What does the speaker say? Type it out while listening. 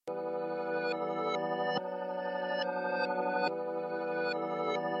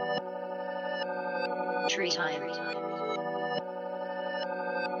Tree time.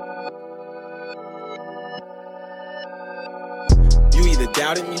 You either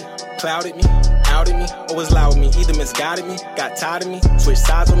doubted me, clouded me, outed me, or was loud with me. Either misguided me, got tired of me, switched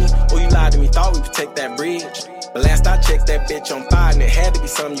sides on me, or you lied to me, thought we would take that bridge. But last I checked, that bitch on fire, and it had to be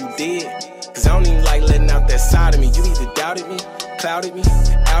something you did. Cause I don't even like letting out that side of me. You either doubted me, clouded me,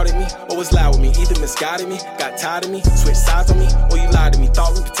 outed me, or was loud with me. Either misguided me, got tired of me, switched sides on me, or you lied to me,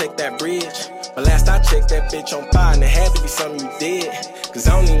 thought we would take that bridge. But last I checked, that bitch on fire, and it had to be something you did. Cause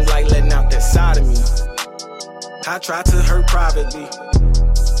I don't even like letting out that side of me. I tried to hurt privately.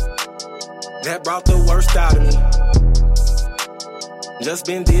 That brought the worst out of me. Just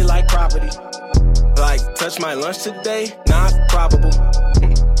been did like property. Like, touch my lunch today? Not probable.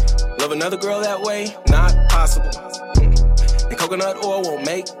 Love another girl that way? Not possible. And coconut oil won't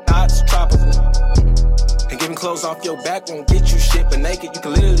make thoughts tropical. And giving clothes off your back won't get you shit but naked. You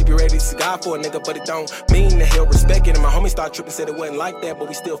can literally be ready to die for a nigga, but it don't mean that he'll respect it. And my homie started tripping, said it wasn't like that, but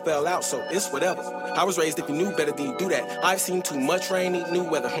we still fell out, so it's whatever. I was raised if you knew better, then you do that. I've seen too much rain, need new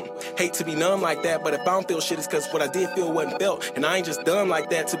weather. Hate to be numb like that, but if I don't feel shit, it's cause what I did feel wasn't felt. And I ain't just dumb like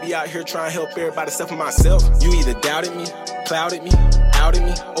that to be out here trying to help everybody except for myself. You either doubted me, clouded me, outed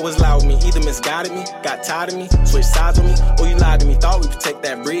me, or was loud with me. Either misguided me, got tired of me, switched sides on me, or you lied to me, thought we would take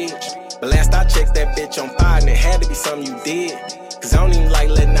that bridge. But last I checked, that bitch on fire, and it had to be something you did. Cause I don't even like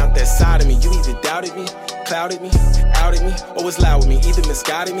letting out that side of me. You either doubted me, clouded me, outed me, or was loud with me. Either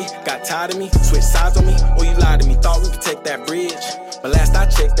misguided me, got tired of me, switched sides on me, or you lied to me, thought we could take that bridge. But last I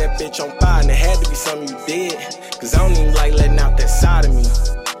checked, that bitch on fire, and it had to be something you did. Cause I don't even like letting out that side of me.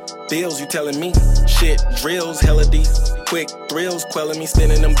 Bills, you telling me? Shit, drills, hella deep. Quick thrills, quelling me,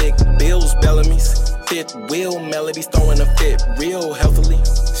 spinning them big bills, Bellamy's. Fit wheel melodies, throwing a fit real healthily.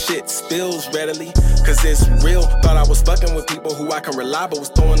 Shit spills readily, cause it's real. Thought I was fucking with people who I can rely, but was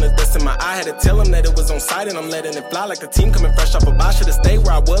throwing the dust in my eye. Had to tell him that it was on sight and I'm letting it fly like the team coming fresh off a bye. Should've stayed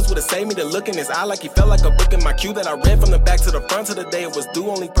where I was, would've saved me the look in his eye like he felt like a book in my queue that I read from the back to the front of the day. It was due,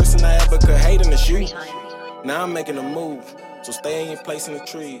 only person I ever could hate in the shoe. Now I'm making a move, so stay in your place in the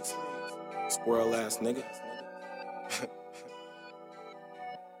trees. Squirrel ass nigga.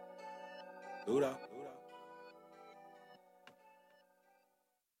 Duda.